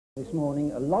This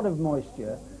morning, a lot of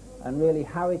moisture, and really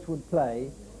how it would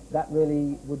play, that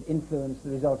really would influence the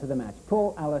result of the match.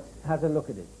 Paul Allott has a look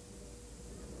at it.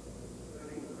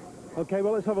 Okay,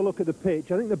 well, let's have a look at the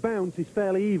pitch. I think the bounce is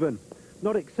fairly even,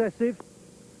 not excessive.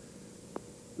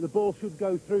 The ball should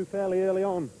go through fairly early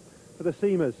on for the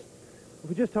seamers. If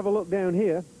we just have a look down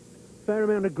here, fair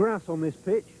amount of grass on this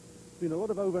pitch. There's been a lot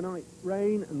of overnight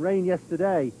rain and rain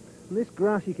yesterday. And this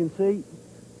grass, you can see,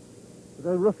 as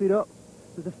I rough it up,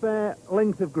 there's a fair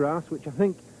length of grass, which I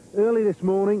think early this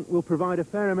morning will provide a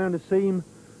fair amount of seam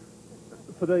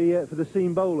for the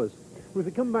seam bowlers. But if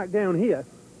we come back down here,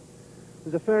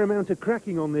 there's a fair amount of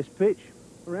cracking on this pitch,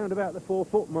 around about the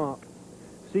 4-foot mark.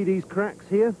 See these cracks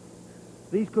here?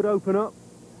 These could open up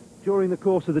during the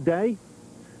course of the day,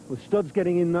 with studs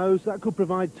getting in those. That could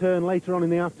provide turn later on in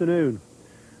the afternoon.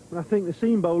 And I think the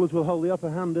seam bowlers will hold the upper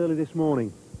hand early this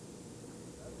morning.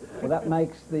 Well, that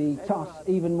makes the toss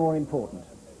even more important.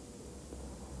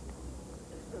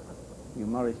 Hugh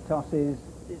Morris tosses,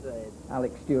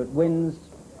 Alex Stewart wins,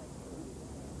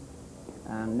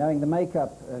 and knowing the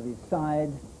makeup of his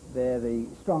side, they're the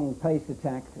strong pace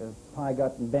attack of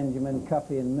Pygott and Benjamin,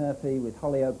 Cuffey and Murphy, with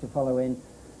Hollyoake to follow in.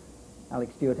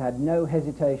 Alex Stewart had no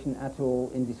hesitation at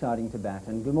all in deciding to bat,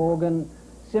 and Glamorgan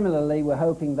similarly were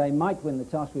hoping they might win the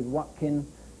toss with Watkin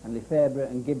and Lefebvre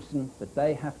and Gibson, but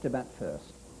they have to bat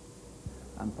first.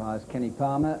 Umpires Kenny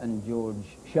Palmer and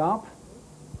George Sharp,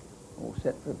 all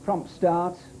set for a prompt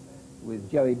start,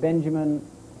 with Joey Benjamin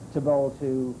to bowl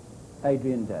to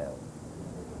Adrian Dale.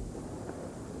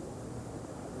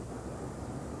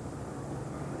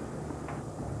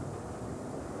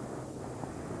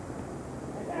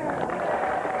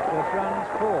 First runs,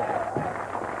 4.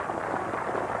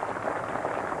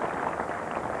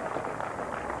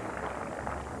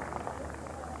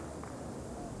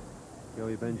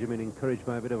 Joey Benjamin encouraged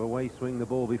by a bit of a way swing the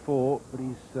ball before, but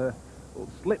he's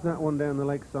slipped that one down the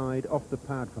leg side off the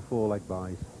pad for 4 leg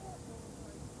byes.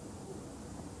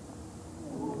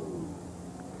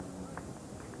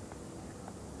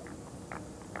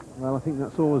 Well, I think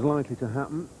that's always likely to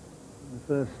happen. In the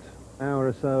first hour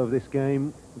or so of this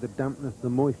game, the dampness, the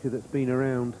moisture that's been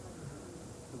around,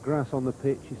 the grass on the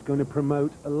pitch is going to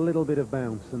promote a little bit of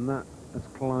bounce, and that has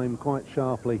climbed quite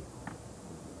sharply.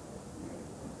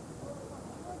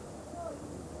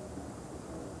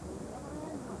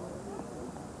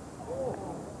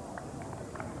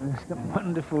 There's some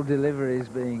wonderful deliveries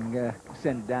being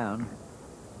sent down.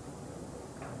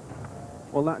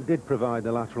 Well, that did provide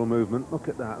the lateral movement. Look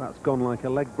at that. That's gone like a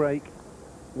leg break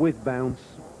with bounce,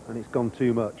 and it's gone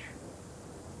too much.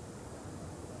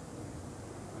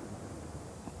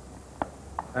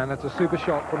 And that's a super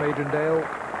shot from Adrian Dale.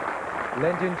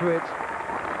 Lent into it,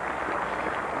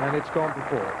 and it's gone for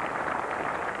 4.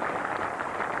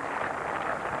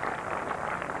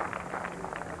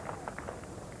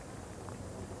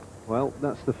 Well,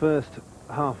 that's the first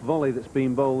half volley that's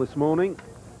been bowled this morning,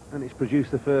 and it's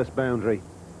produced the first boundary.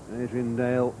 Adrian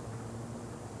Dale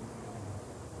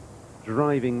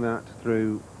driving that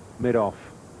through mid-off.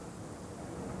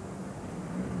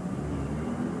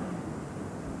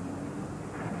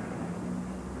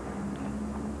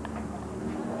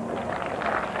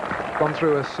 Gone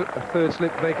through a third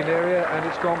slip vacant area, and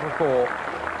it's gone for 4.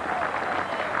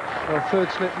 Well,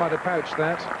 third slip might have pouched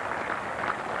that,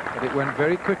 but it went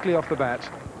very quickly off the bat.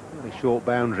 Really short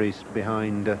boundaries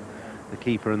behind the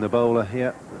keeper and the bowler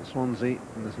here at Swansea,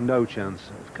 and there's no chance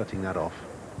of cutting that off.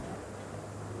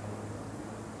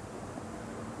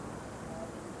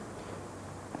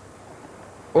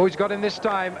 Oh, he's got him this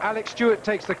time. Alex Stewart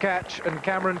takes the catch, and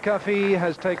Cameron Cuffey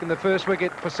has taken the first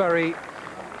wicket for Surrey.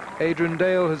 Adrian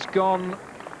Dale has gone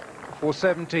for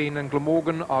 17, and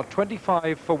Glamorgan are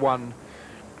 25 for 1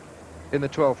 in the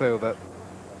 12th over.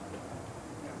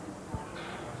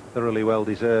 Thoroughly well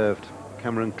deserved.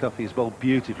 Cameron Cuffey's bowled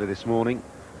beautifully this morning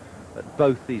at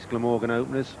both these Glamorgan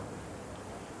openers.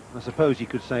 I suppose you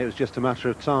could say it was just a matter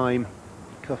of time.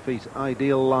 Cuffey's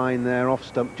ideal line there, off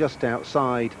stump just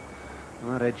outside,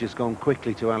 and that edge has gone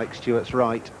quickly to Alex Stewart's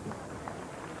right.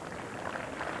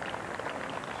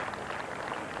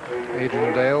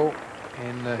 Adrian Dale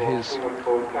in his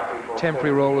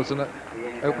temporary role as an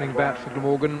opening bat for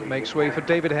Glamorgan makes way for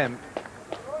David Hemp.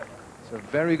 A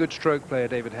very good stroke player,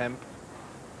 David Hemp.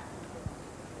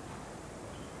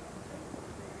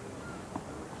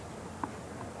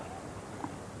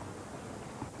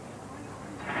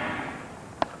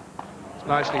 It's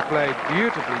nicely played,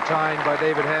 beautifully timed by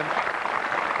David Hemp.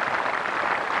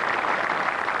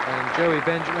 And Joey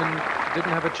Benjamin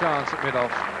didn't have a chance at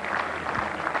mid-off.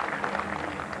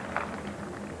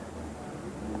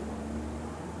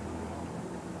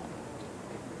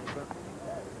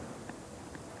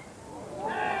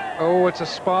 Oh, it's a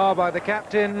spar by the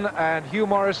captain, and Hugh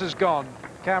Morris has gone.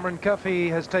 Cameron Cuffey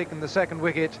has taken the second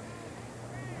wicket,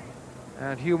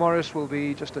 and Hugh Morris will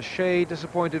be just a shade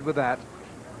disappointed with that.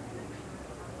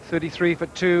 33 for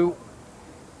 2.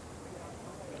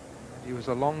 He was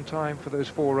a long time for those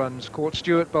 4 runs. Court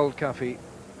Stewart bowled Cuffey.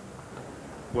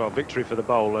 Well, victory for the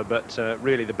bowler, but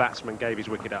really the batsman gave his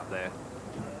wicket up there.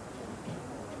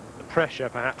 The pressure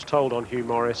perhaps told on Hugh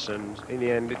Morris, and in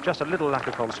the end, just a little lack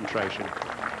of concentration.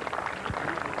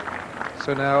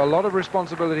 So now a lot of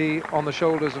responsibility on the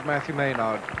shoulders of Matthew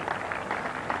Maynard.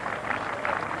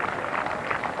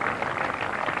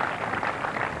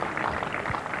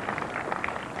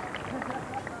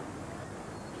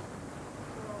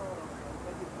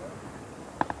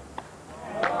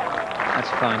 That's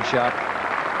a fine shot.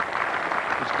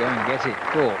 Just go and get it.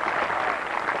 Caught.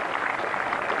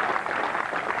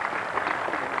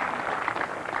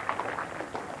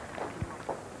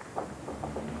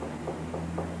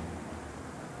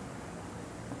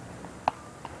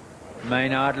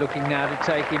 Maynard looking now to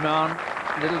take him on.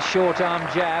 Little short arm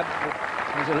jab.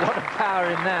 There's a lot of power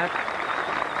in that.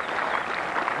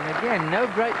 And again, no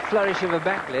great flourish of a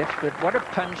backlift, but what a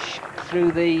punch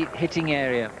through the hitting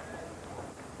area.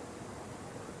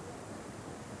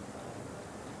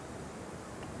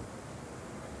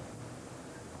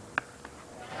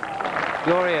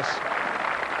 Glorious.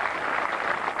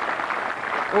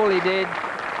 All he did,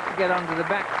 get onto the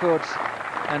back foot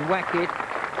and whack it,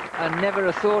 and never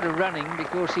a thought of running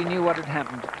because he knew what had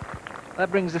happened.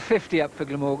 That brings the 50 up for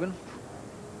Glamorgan.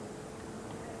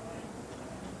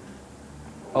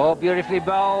 Oh, beautifully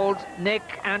bowled. Nick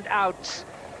and out.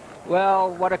 Well,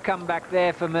 what a comeback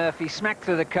there for Murphy. Smacked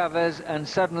through the covers and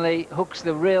suddenly hooks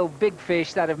the real big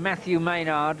fish, that of Matthew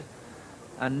Maynard.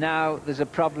 And now there's a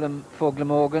problem for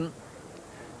Glamorgan.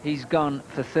 He's gone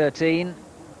for 13.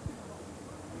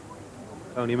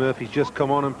 Tony Murphy's just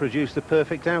come on and produced the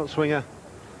perfect outswinger.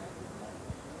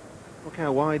 Look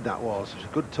how wide that was. It was a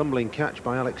good tumbling catch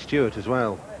by Alex Stewart as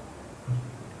well.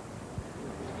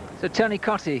 So Tony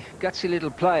Cottee, gutsy little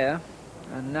player,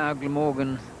 and now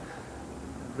Glamorgan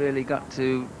really got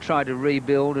to try to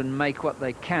rebuild and make what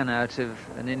they can out of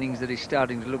an innings that is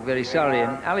starting to look very sorry.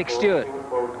 And Alex Stewart,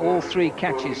 all 3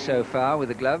 catches so far with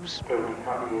the gloves.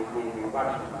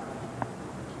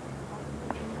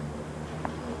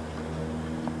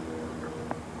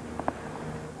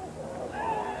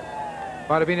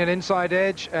 Might have been an inside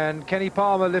edge, and Kenny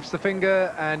Palmer lifts the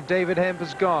finger, and David Hemp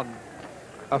has gone.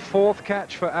 A 4th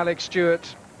catch for Alex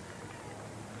Stewart,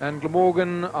 and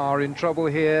Glamorgan are in trouble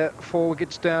here. 4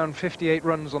 wickets down, 58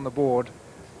 runs on the board,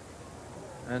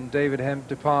 and David Hemp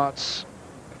departs.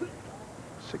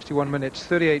 61 minutes,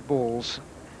 38 balls.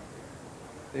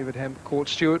 David Hemp caught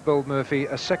Stewart, bowled Murphy,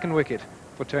 a 2nd wicket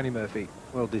for Tony Murphy.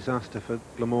 Well, disaster for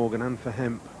Glamorgan and for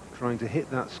Hemp, trying to hit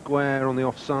that square on the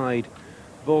offside.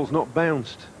 Ball's not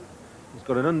bounced. He's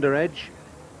got an under edge,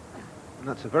 and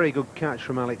that's a very good catch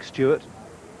from Alex Stewart.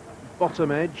 Bottom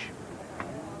edge.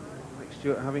 Alex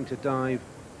Stewart having to dive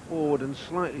forward and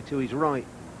slightly to his right.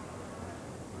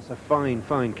 That's a fine,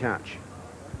 fine catch.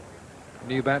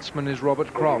 New batsman is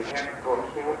Robert Croft.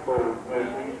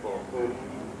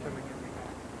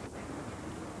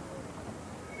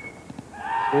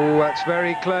 Oh, that's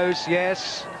very close,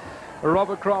 yes.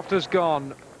 Robert Croft has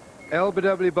gone.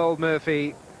 LBW bowled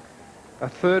Murphy. A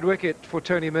 3rd wicket for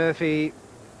Tony Murphy.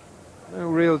 No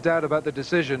real doubt about the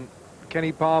decision.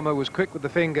 Kenny Palmer was quick with the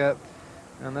finger,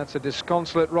 and that's a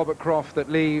disconsolate Robert Croft that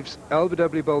leaves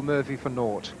LBW bowled Murphy for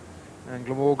naught. And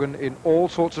Glamorgan in all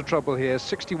sorts of trouble here,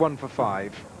 61 for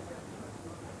 5.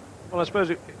 Well, I suppose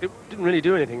it didn't really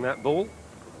do anything, that ball.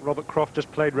 Robert Croft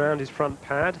just played round his front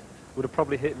pad. Would have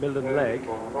probably hit middle and leg.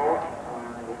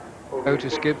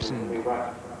 Otis Gibson,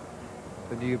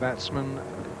 the new batsman.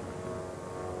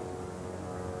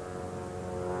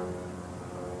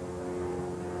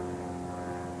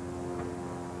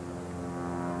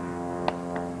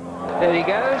 There he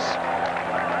goes.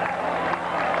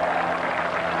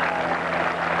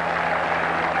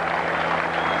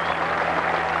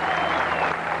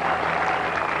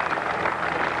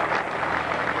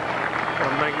 A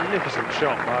magnificent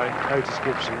shot by Otis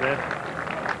Gibson there.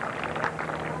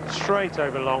 Straight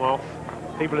over long off.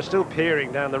 People are still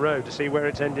peering down the road to see where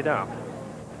it's ended up.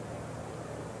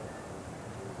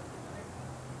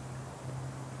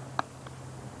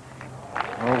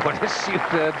 Oh, what a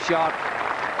superb shot.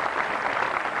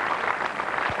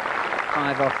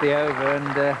 5 off the over,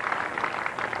 and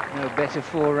no better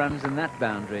 4 runs than that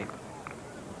boundary.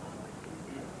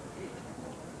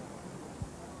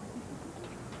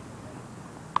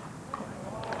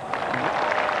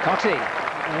 Cottee,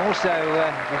 and also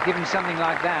given something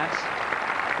like that.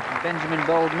 And Benjamin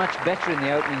bowled much better in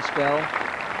the opening spell.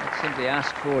 But simply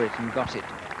asked for it and got it.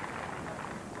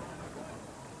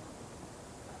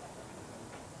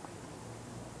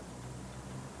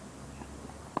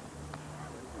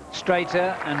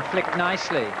 Straighter and flicked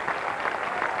nicely.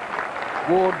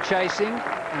 Ward chasing,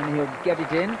 and he'll get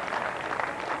it in.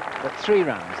 But 3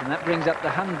 runs, and that brings up the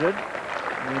 100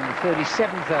 in the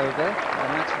 37th over,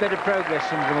 and that's better progress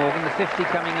from Glamorgan. The 50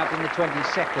 coming up in the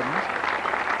 22nd.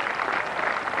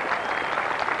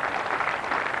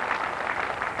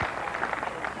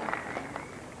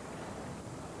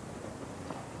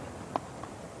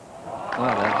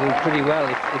 Well, they'll do pretty well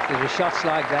if there are shots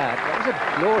like that. That was a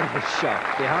glorious shot,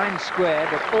 behind square,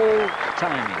 but all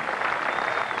timing.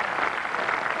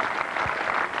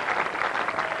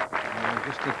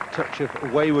 Just a touch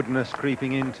of waywardness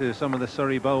creeping into some of the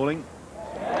Surrey bowling.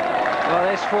 Well,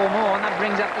 there's 4 more, and that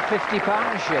brings up the 50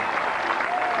 partnership.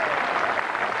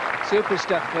 Super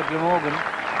stuff for Glamorgan.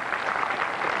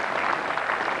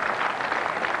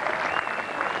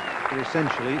 But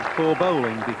essentially, it's poor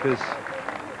bowling because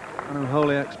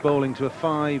Holyoke's bowling to a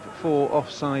 5-4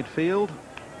 offside field.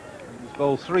 He's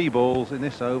bowled 3 balls in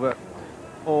this over,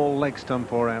 all leg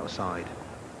stump or outside.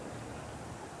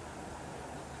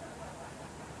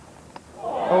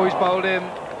 Oh, he's bowled him,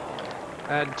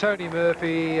 and Tony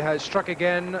Murphy has struck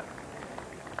again.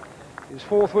 His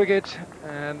 4th wicket,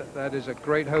 and that is a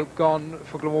great hope gone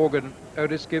for Glamorgan.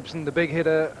 Otis Gibson, the big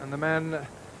hitter, and the man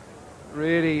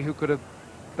really who could have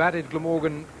batted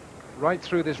Glamorgan right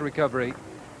through this recovery,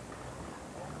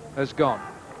 has gone.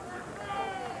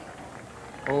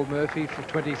 Old Murphy for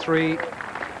 23,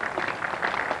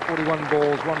 41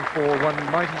 balls, 1-4,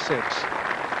 196,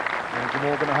 and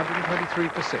Glamorgan 123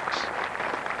 for 6.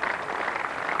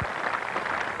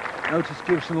 Otis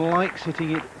Gibson likes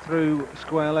hitting it through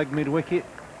square leg mid-wicket,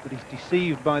 but he's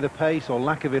deceived by the pace or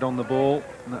lack of it on the ball,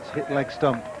 and that's hit leg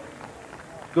stump.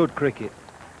 Good cricket.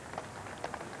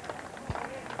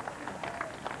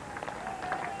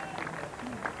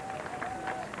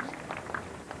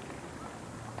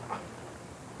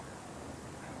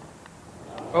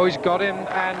 Oh, he's got him,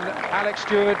 and Alex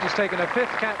Stewart has taken a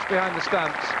 5th catch behind the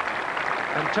stumps,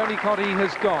 and Tony Cotty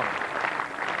has gone.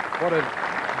 What a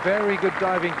very good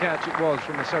diving catch it was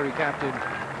from the Surrey captain.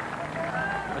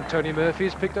 And Tony Murphy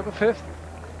has picked up a 5th.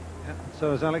 Yeah,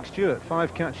 so has Alex Stewart,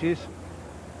 5 catches.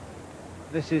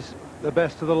 This is the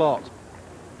best of the lot.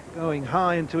 Going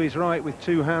high and to his right with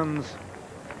 2 hands.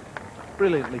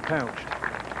 Brilliantly pouched.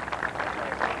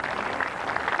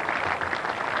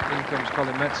 In comes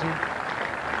Colin Metson.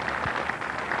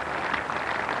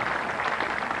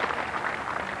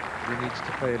 He needs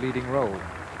to play a leading role.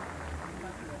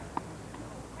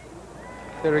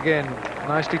 There again,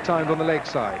 nicely timed on the leg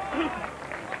side.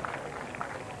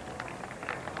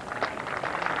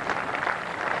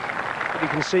 But you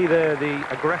can see there the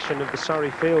aggression of the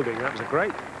Surrey fielding. That was a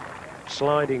great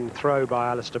sliding throw by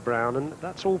Alistair Brown, and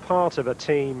that's all part of a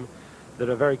team that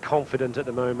are very confident at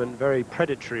the moment, very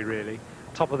predatory really.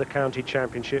 Top of the county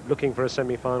championship, looking for a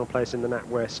semi-final place in the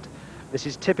Natwest. This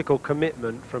is typical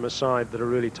commitment from a side that are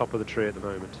really top of the tree at the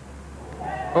moment.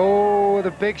 Oh,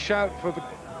 the big shout for the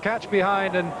catch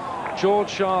behind, and George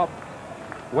Sharp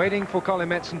waiting for Colin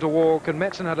Metson to walk, and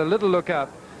Metson had a little look up,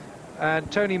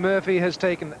 and Tony Murphy has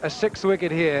taken a 6th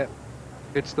wicket here.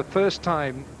 It's the first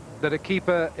time that a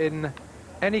keeper in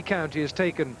any county has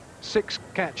taken 6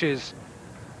 catches,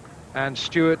 and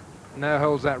Stewart now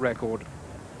holds that record.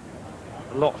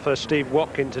 A lot for Steve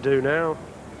Watkin to do now,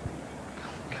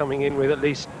 coming in with at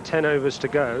least 10 overs to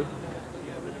go.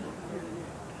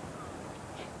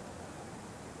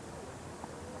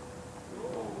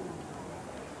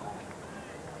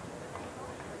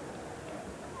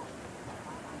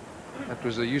 That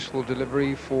was a useful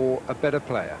delivery for a better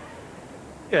player.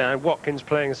 Yeah, and Watkins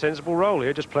playing a sensible role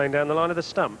here, just playing down the line of the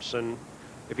stumps, and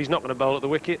if he's not going to bowl at the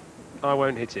wicket, I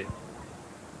won't hit it.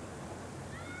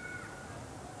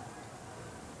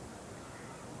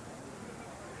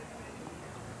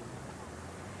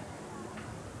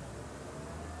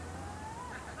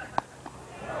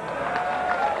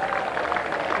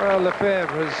 Well,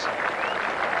 Lefebvre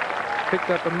has picked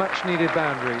up a much-needed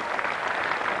boundary.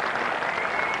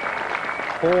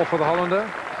 4 for the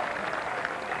Hollander.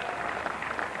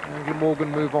 And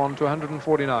Glamorgan move on to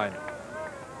 149.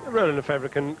 Roland Lefebvre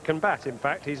can bat, in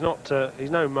fact. He's not, he's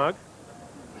no mug.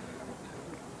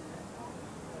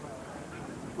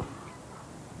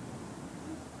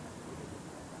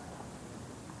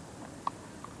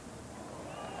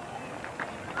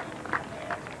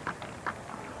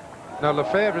 Now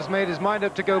Lefebvre has made his mind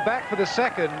up to go back for the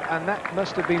 2nd, and that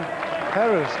must have been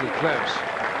perilously close.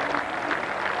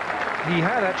 he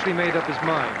had actually made up his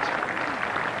mind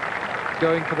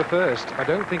going for the first. I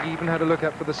don't think he even had a look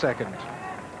up for the second.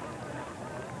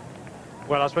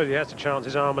 Well, I suppose he has to chance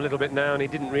his arm a little bit now, and he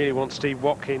didn't really want Steve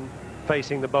Watkin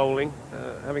facing the bowling,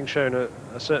 having shown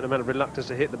a certain amount of reluctance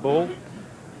to hit the ball.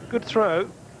 Good throw.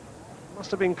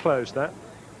 Must have been close, that.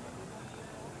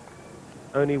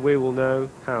 Only we will know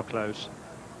how close.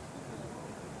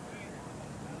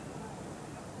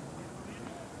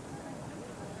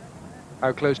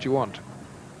 How close do you want?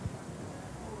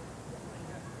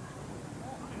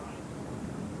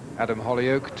 Adam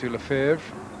Hollyoake to Lefebvre.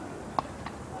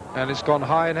 And it's gone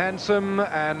high and handsome,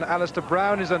 and Alistair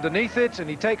Brown is underneath it, and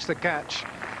he takes the catch.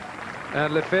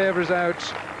 And Lefebvre is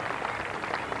out.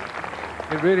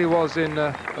 It really was in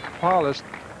a parlous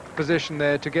position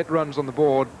there to get runs on the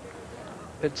board.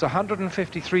 It's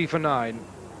 153 for 9.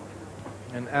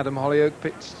 And Adam Hollyoake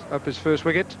picks up his first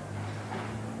wicket.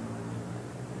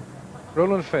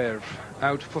 Roland Lefebvre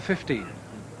out for 15.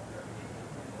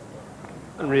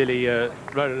 And really,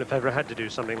 Roland Lefebvre had to do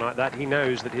something like that. He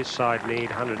knows that his side need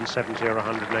 170 or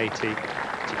 180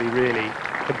 to be really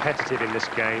competitive in this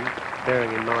game,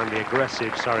 bearing in mind the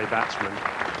aggressive Surrey batsmen.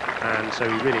 And so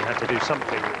he really had to do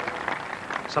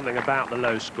something about the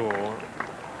low score.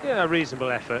 Yeah, a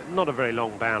reasonable effort. Not a very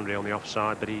long boundary on the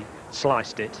offside, but he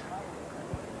sliced it.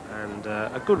 And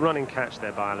a good running catch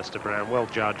there by Alistair Brown, well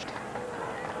judged.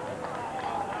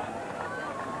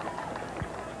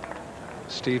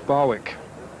 Steve Barwick,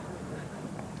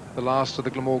 the last of the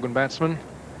Glamorgan batsmen.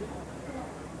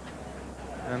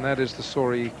 And that is the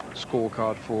Surrey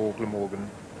scorecard for Glamorgan.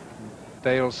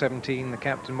 Dale 17, the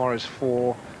captain Morris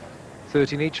 4,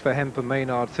 13 each for Hemp and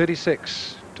Maynard,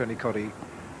 36, Tony Coddy.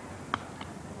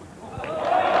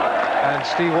 And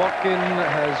Steve Watkin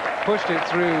has pushed it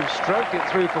through, stroked it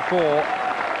through for 4,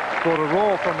 brought a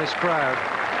roar from this crowd.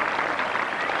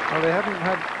 Well, they haven't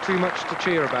had too much to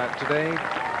cheer about today,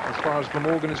 as far as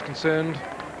Glamorgan is concerned.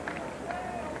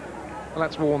 Well,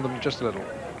 that's warned them just a little.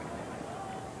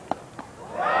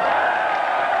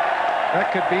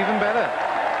 That could be even better.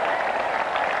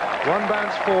 One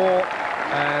bounce 4,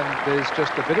 and there's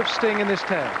just a bit of sting in this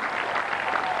tail.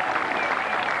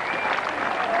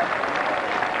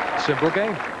 Simple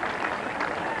game.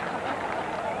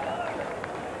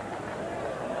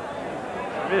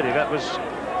 Really, that was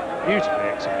beautifully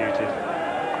executed.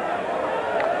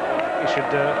 You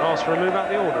should ask for a move out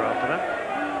the order after that.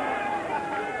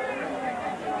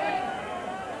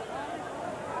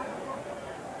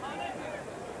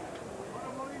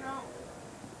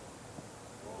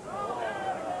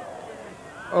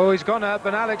 Oh, he's gone up,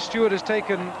 and Alex Stewart has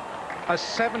taken a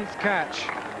 7th catch,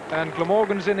 and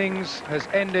Glamorgan's innings has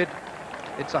ended.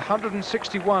 It's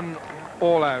 161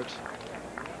 all out.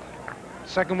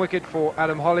 Second wicket for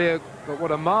Adam Hollyoake, but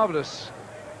what a marvellous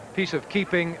piece of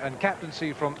keeping and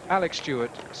captaincy from Alex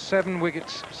Stewart. 7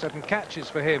 wickets, 7 catches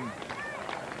for him.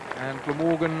 And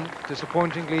Glamorgan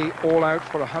disappointingly all out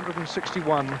for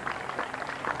 161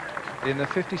 in the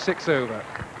 56th over.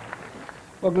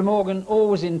 Well, Glamorgan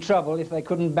always in trouble if they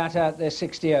couldn't bat out their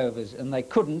 60 overs, and they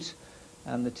couldn't.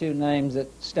 And the two names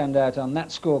that stand out on that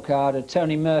scorecard are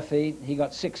Tony Murphy, he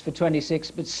got 6 for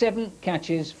 26, but 7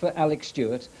 catches for Alex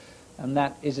Stewart, and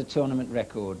that is a tournament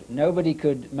record. Nobody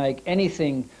could make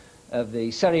anything of the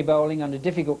Surrey bowling under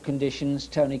difficult conditions.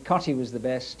 Tony Cotty was the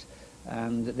best,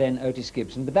 and then Otis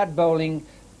Gibson. But that bowling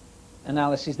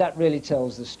analysis, that really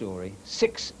tells the story.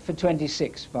 6 for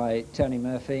 26 by Tony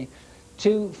Murphy,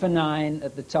 2 for 9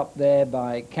 at the top there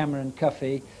by Cameron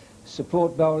Cuffey.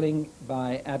 Support bowling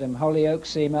by Adam Hollyoake,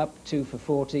 seam up, 2 for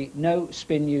 40. No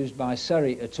spin used by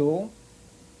Surrey at all.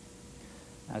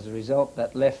 As a result,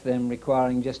 that left them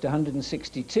requiring just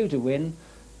 162 to win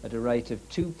at a rate of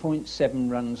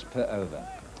 2.7 runs per over.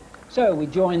 So we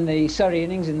join the Surrey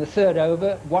innings in the 3rd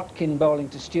over, Watkin bowling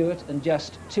to Stewart, and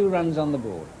just 2 runs on the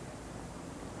board.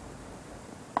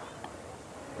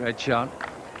 Great shot.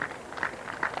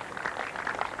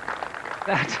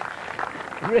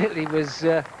 That really was,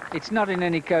 it's not in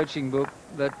any coaching book,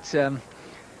 but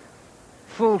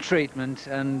full treatment,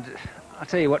 and I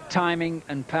tell you what, timing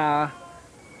and power.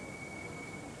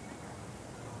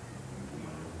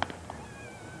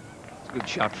 It's a good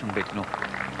shot from Bicknell.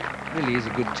 Really is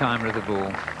a good timer of the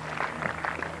ball.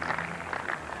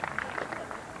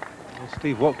 Well,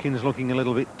 Steve Watkins looking a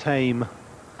little bit tame.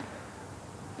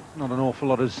 Not an awful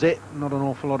lot of zip, not an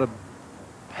awful lot of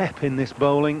pep in this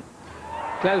bowling.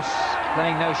 Close,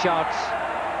 playing no shots.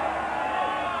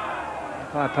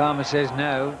 Umpire Palmer says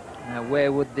no. Now,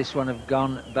 where would this one have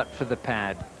gone but for the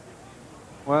pad?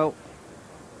 Well,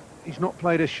 he's not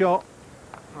played a shot.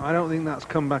 I don't think that's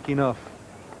come back enough.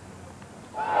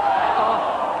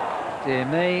 Oh, dear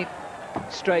me.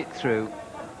 straight through.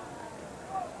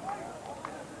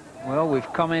 Well,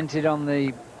 we've commented on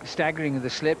the staggering of the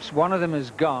slips. One of them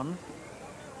has gone.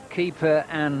 Keeper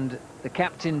and the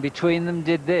captain between them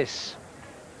did this.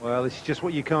 Well, this is just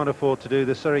what you can't afford to do.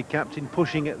 The Surrey captain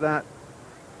pushing at that.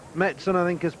 Metson, I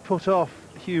think, has put off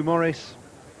Hugh Morris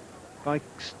by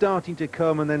starting to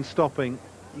come and then stopping.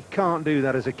 You can't do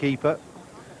that as a keeper.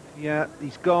 Yeah,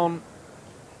 he's gone.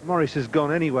 Morris has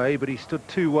gone anyway, but he stood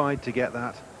too wide to get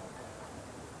that.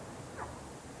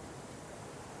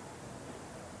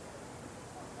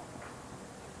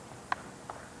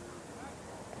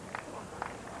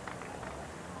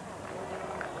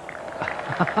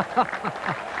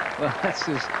 Well, that's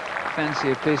as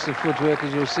fancy a piece of footwork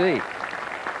as you'll see.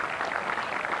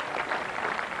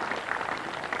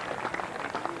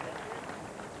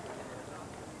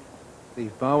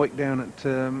 Steve Barwick down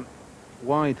at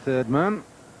wide third man.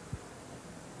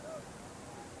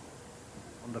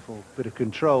 Wonderful bit of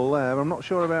control there. I'm not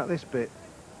sure about this bit.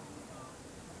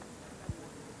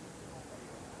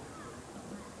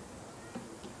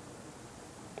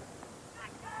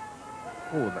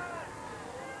 Oh,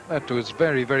 that was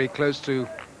very, very close to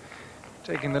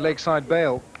taking the leg side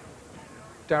bail.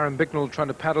 Darren Bicknell trying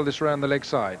to paddle this around the leg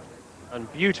side.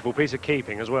 And beautiful piece of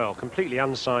keeping as well, completely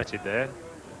unsighted there.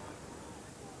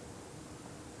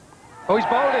 Oh, he's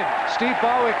bowled him. Steve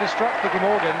Barwick has struck for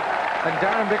Glamorgan, and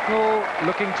Darren Bicknell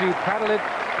looking to paddle it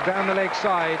down the leg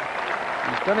side.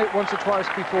 He's done it once or twice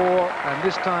before, and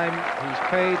this time he's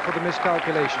paid for the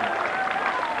miscalculation.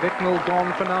 Bicknell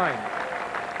gone for 9.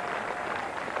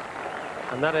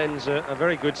 And that ends a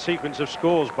very good sequence of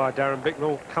scores by Darren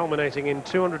Bicknell, culminating in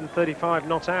 235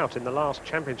 not out in the last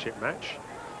championship match.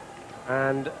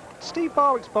 And Steve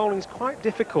Barwick's bowling is quite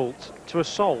difficult to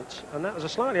assault, and that was a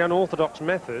slightly unorthodox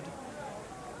method,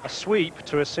 a sweep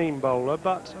to a seam bowler,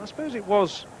 but I suppose it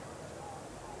was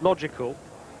logical,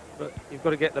 but you've got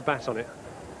to get the bat on it.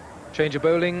 Change of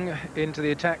bowling. Into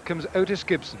the attack comes Otis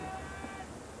Gibson.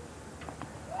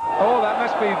 Oh, that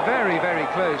must be very, very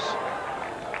close.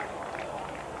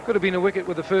 Could have been a wicket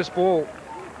with the first ball.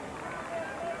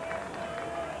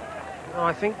 Oh,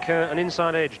 I think an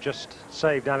inside edge just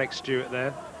saved Alex Stewart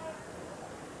there.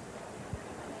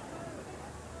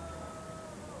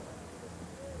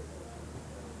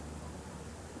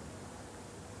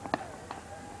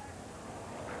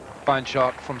 Fine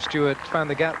shot from Stewart. Found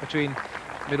the gap between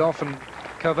mid-off and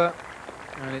cover,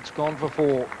 and it's gone for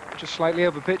 4. Just slightly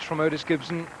over pitch from Otis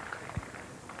Gibson.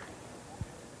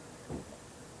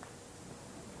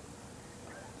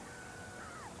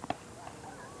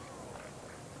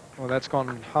 Well, that's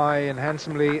gone high and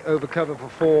handsomely over cover for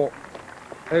 4.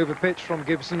 Over pitch from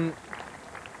Gibson.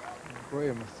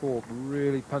 Graham Thorpe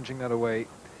really punching that away.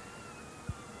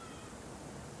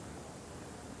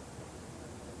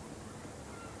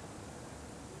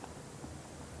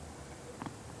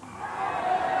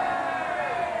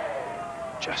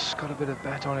 Just got a bit of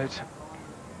bat on it.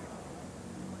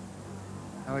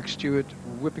 Alex Stewart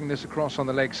whipping this across on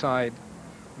the leg side,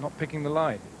 not picking the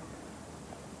line.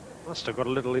 Must have got a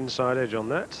little inside edge on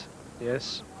that,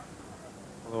 yes.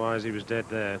 Otherwise he was dead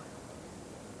there.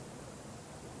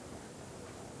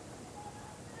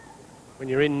 When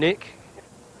you're in nick,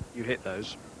 you hit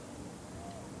those.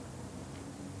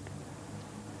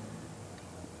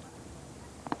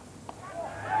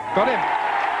 Got him.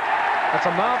 That's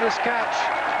a marvellous catch.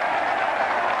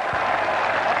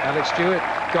 Alex Stewart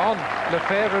gone.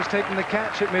 Lefebvre has taken the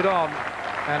catch at mid-on,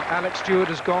 and Alex Stewart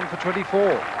has gone for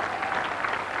 24.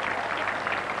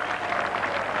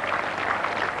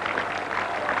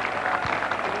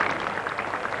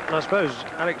 And I suppose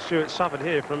Alex Stewart suffered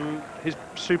here from his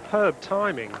superb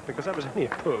timing, because that was only a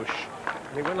push,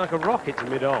 and he went like a rocket to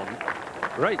mid-on.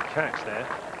 Great catch there.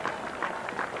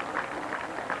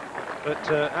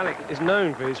 But Alex is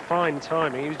known for his fine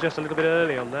timing. He was just a little bit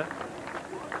early on that.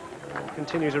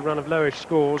 Continues a run of lowish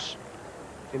scores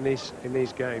in these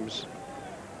games.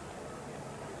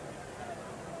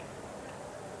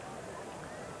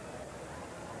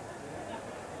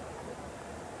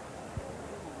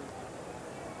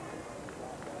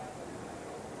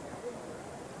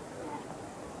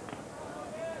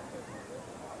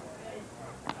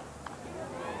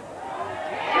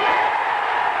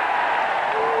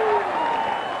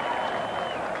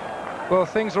 Well,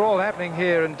 things are all happening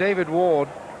here, and David Ward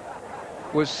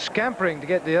was scampering to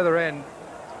get the other end,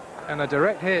 and a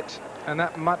direct hit, and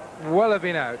that might well have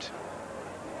been out.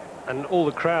 And all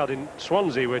the crowd in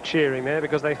Swansea were cheering there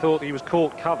because they thought he was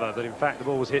caught cover, that in fact the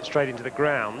ball was hit straight into the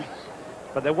ground.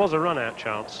 But there was a run-out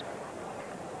chance.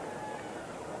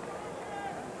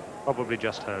 Probably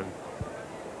just home.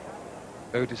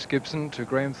 Otis Gibson to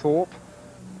Graham Thorpe.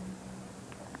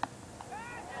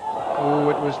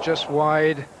 was just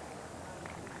wide.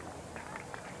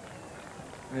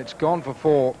 And it's gone for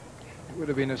 4. It would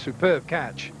have been a superb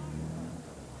catch.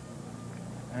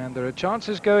 And there are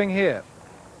chances going here.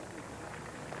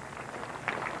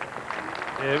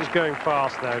 Yeah, it was going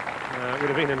fast, though. It would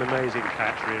have been an amazing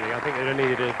catch, really. I think they'd have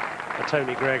needed a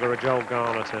Tony Gregg or a Joel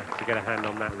Garner to get a hand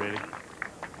on that, really.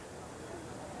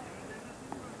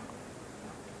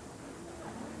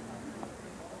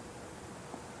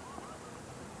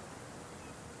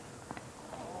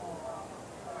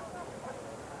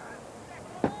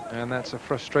 And that's a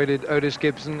frustrated Otis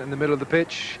Gibson in the middle of the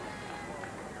pitch.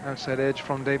 Outside edge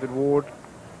from David Ward.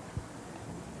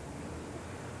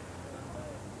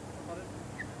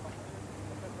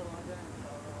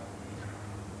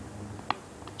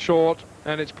 Short,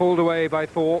 and it's pulled away by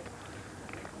Thorpe.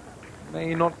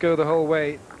 May not go the whole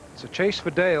way. It's a chase for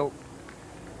Dale.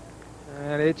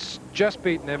 And it's just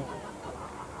beaten him.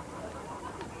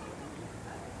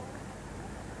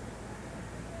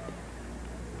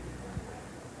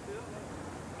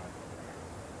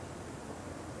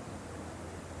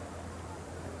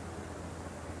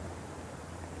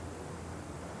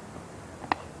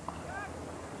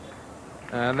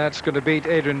 And that's going to beat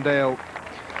Adrian Dale.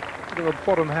 Bit of a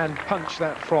bottom hand punch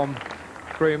that from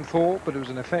Graham Thorpe, but it was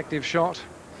an effective shot.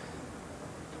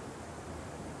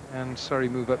 And Surrey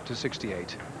move up to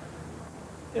 68.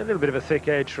 Yeah, a little bit of a thick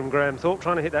edge from Graham Thorpe,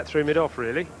 trying to hit that through mid-off,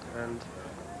 really. And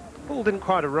the ball didn't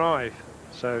quite arrive,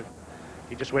 so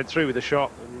he just went through with the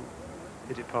shot and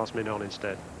hit it past mid-on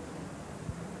instead.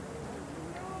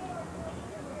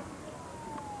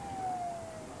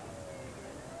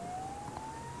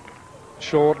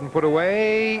 Short and put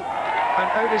away,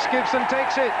 and Otis Gibson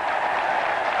takes it.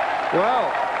 Well,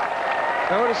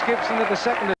 Otis Gibson at the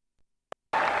second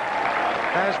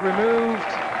has removed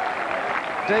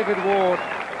David Ward.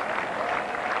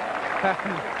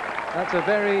 That's a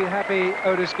very happy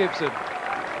Otis Gibson.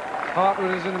 Heart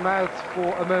was in the mouth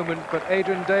for a moment, but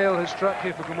Adrian Dale has struck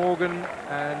here for Glamorgan,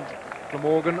 and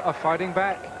Glamorgan are fighting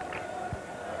back.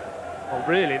 Well,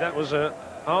 really, that was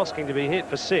asking to be hit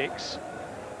for 6.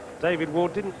 David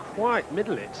Ward didn't quite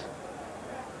middle it.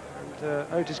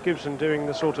 And Otis Gibson doing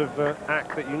the sort of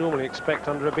act that you normally expect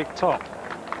under a big top.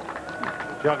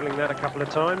 Juggling that a couple of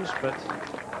times, but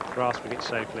grasping it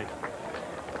safely.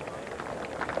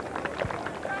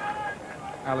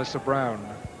 Alistair Brown,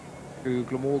 who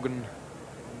Glamorgan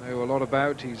know a lot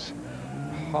about. He's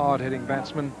a hard-hitting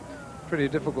batsman, pretty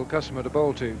difficult customer to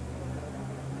bowl to.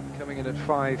 Coming in at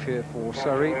 5 here for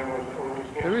Surrey.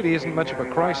 There really isn't much of a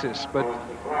crisis, but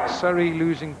Surrey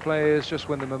losing players just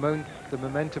when the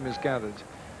momentum is gathered.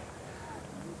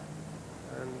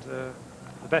 And the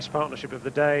best partnership of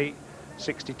the day,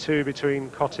 62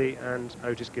 between Cotty and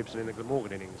Otis Gibson in the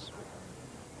Glamorgan innings.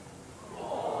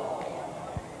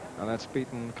 And that's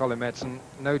beaten Colin Metson.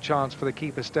 No chance for the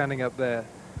keeper standing up there.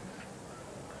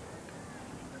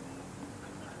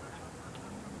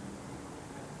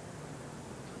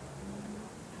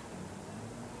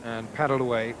 And paddled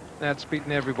away. That's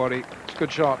beaten everybody. It's a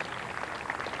good shot.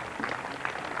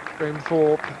 Graham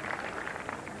Thorpe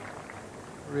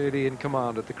really in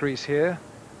command at the crease here.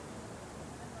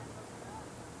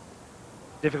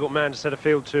 Difficult man to set a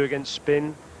field to against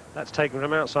spin. That's taken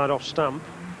from outside off stump.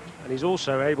 And he's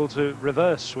also able to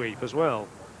reverse sweep as well.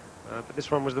 But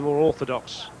this one was the more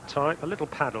orthodox type, a little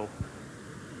paddle.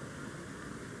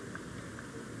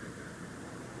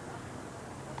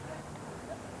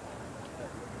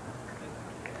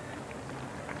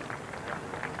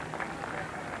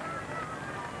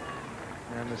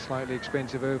 And the slightly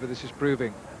expensive over this is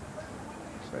proving.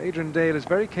 So Adrian Dale is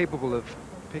very capable of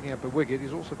picking up a wicket.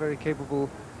 He's also very capable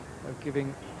of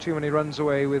giving too many runs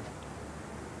away with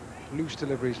loose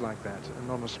deliveries like that.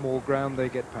 And on a small ground, they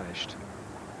get punished.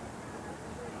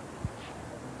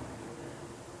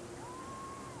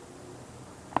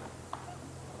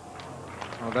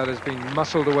 Well, that has been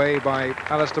muscled away by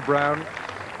Alistair Brown.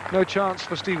 No chance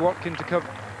for Steve Watkin to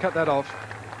cut that off.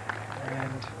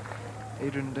 And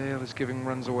Adrian Dale is giving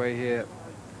runs away here.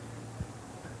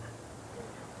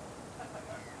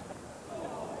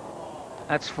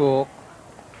 That's 4.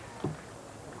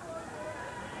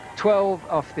 12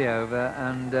 off the over,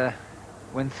 and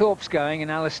when Thorpe's going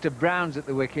and Alistair Brown's at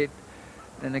the wicket,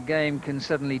 then a game can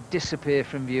suddenly disappear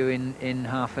from view in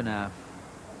half an hour.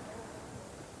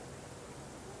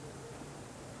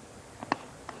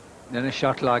 Then a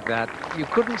shot like that, you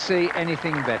couldn't see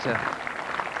anything better.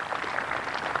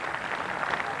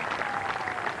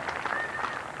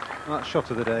 That shot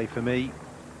of the day for me.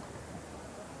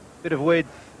 Bit of width.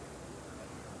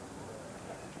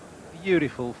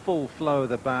 Beautiful full flow of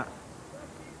the bat.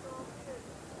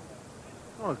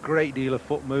 Not a great deal of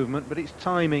foot movement, but it's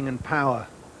timing and power.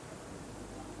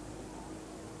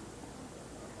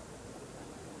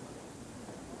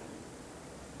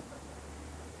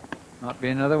 Might be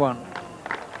another one.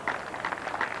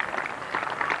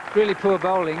 Really poor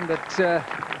bowling, but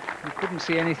you couldn't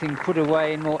see anything put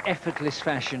away in more effortless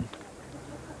fashion.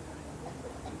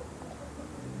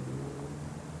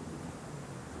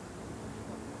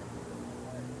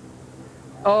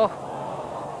 Oh!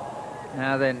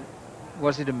 Now then,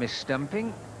 was it a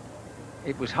mis-stumping?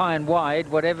 It was high and wide,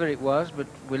 whatever it was, but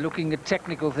we're looking at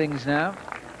technical things now.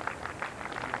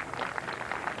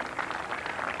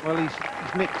 Well, he's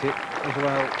nicked it as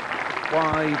well.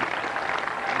 Wide,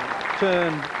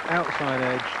 turned outside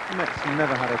edge. Mets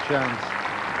never had a chance.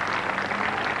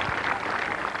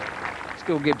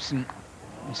 Still Gibson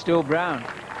and still Brown.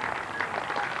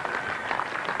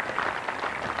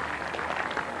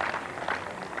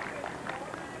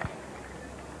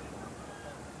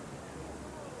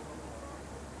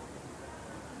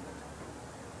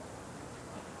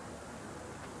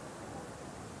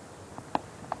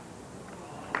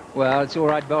 Well, it's all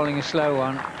right bowling a slow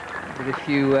one, but if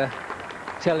you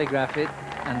telegraph it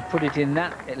and put it in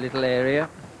that little area.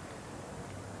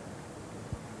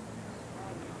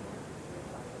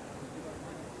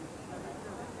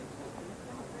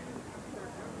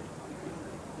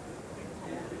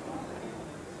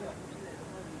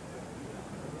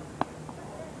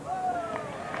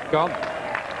 Gone.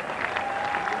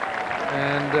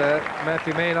 And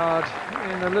Matthew Maynard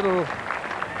in a little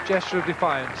gesture of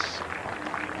defiance,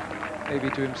 maybe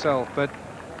to himself, but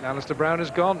Alistair Brown is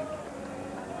gone.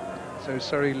 So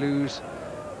Surrey lose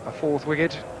a 4th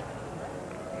wicket.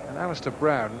 And Alistair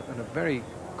Brown in a very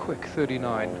quick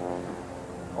 39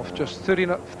 off just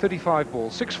 35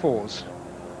 balls, 6 fours.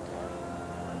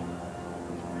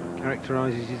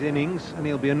 Characterises his innings, and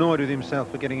he'll be annoyed with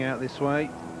himself for getting out this way.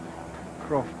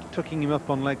 Croft tucking him up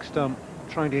on leg stump,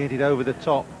 trying to hit it over the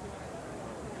top.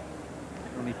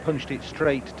 And he punched it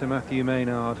straight to Matthew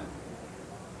Maynard.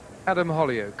 Adam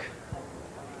Hollyoak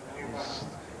is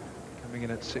coming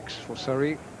in at 6 for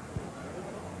Surrey.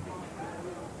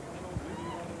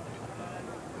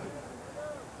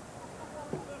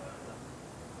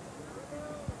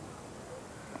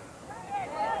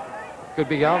 Could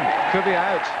be gone, could be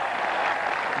out.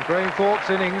 And Graham Thorpe's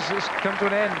innings has come to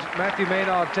an end. Matthew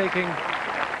Maynard taking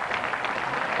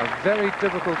a very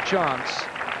difficult chance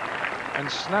and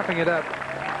snapping it up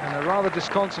in a rather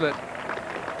disconsolate.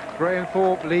 Graham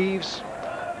Thorpe leaves.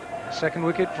 2nd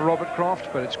wicket for Robert Croft,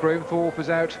 but it's Graham Thorpe is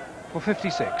out for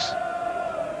 56.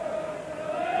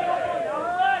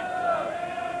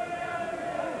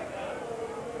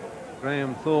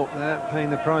 Graham Thorpe there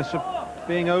paying the price for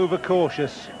being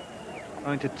overcautious,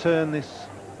 trying to turn this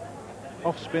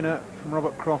off spinner from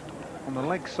Robert Croft on the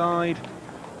leg side,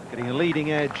 getting a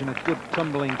leading edge and a good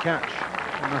tumbling catch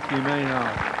from Matthew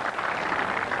Maynard.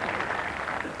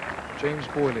 James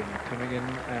Boylan coming in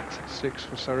at 6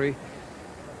 for Surrey.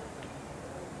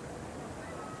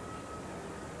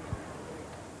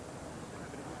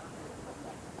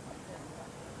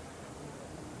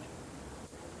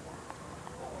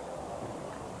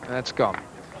 That's gone.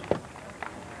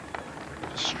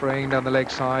 Just straying down the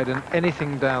leg side, and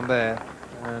anything down there,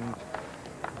 and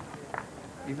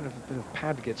even if a bit of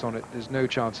pad gets on it, there's no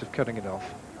chance of cutting it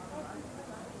off.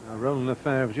 Now Roland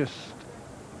Lefebvre just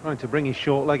trying to bring his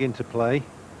short leg into play,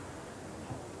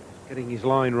 getting his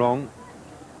line wrong.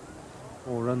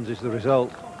 4 runs is the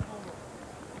result.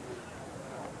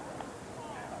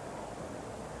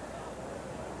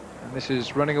 And this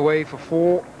is running away for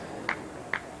 4.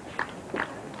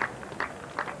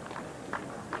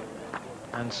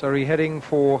 And Surrey heading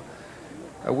for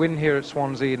a win here at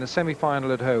Swansea in the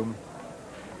semi-final at home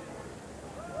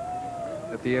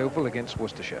at the Oval against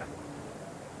Worcestershire.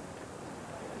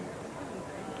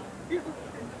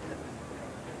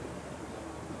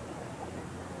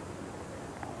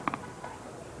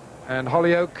 And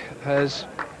Hollyoak has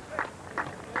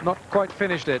not quite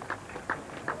finished it.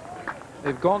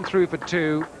 They've gone through for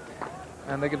 2,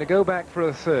 and they're going to go back for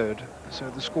a 3rd. So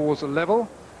the scores are level.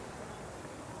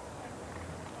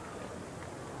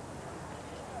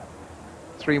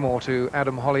 Three more to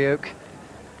Adam Hollyoak,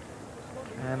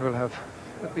 and we'll have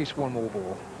at least 1 more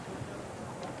ball.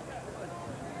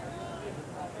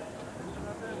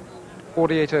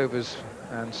 48 overs,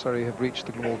 and Surrey have reached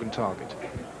the Glamorgan target.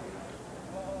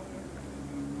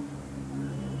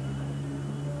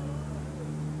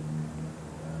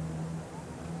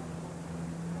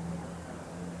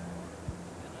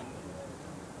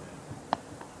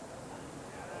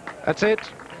 That's it,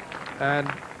 and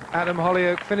Adam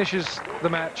Hollyoak finishes the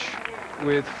match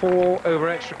with 4 over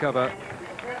extra cover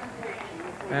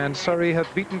And Surrey have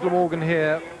beaten Glamorgan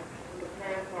here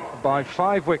by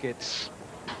 5 wickets.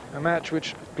 A match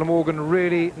which Glamorgan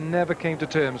really never came to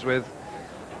terms with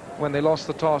when they lost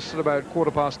the toss at about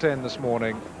 10:15 this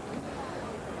morning.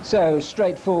 So,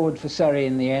 straightforward for Surrey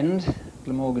in the end.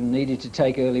 Glamorgan needed to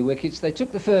take early wickets. They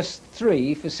took the first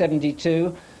 3 for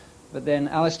 72, but then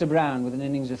Alistair Brown, with an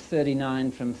innings of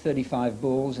 39 from 35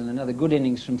 balls and another good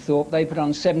innings from Thorpe, they put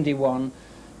on 71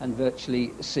 and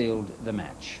virtually sealed the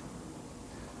match.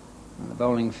 And the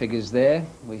bowling figures there,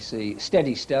 we see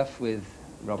steady stuff with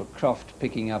Robert Croft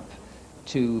picking up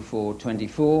 2 for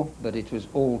 24, but it was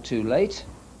all too late.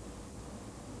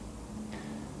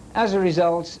 As a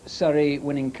result, Surrey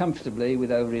winning comfortably with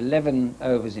over 11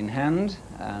 overs in hand,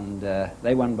 and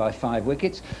they won by 5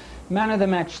 wickets. Man of the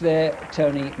match there,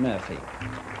 Tony Murphy.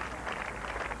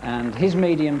 And his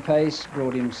medium pace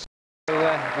brought him...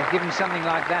 We've given something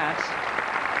like that.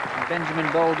 And Benjamin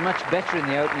bowled much better in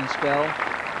the opening spell.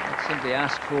 He simply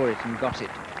asked for it and got it.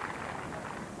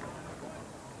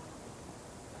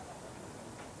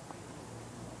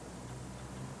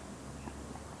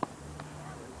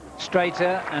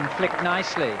 Straighter and flicked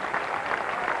nicely.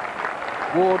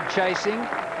 Ward chasing,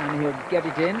 and he'll get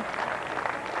it in.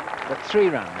 But 3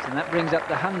 runs, and that brings up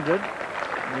the 100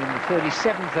 in the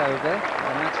 37th over,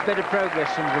 and that's better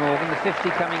progress from Glamorgan, the 50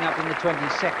 coming up in the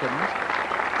 22nd.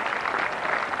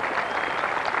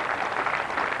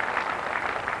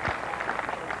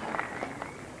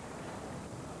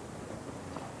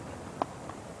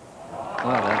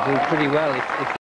 Well, they'll do pretty well if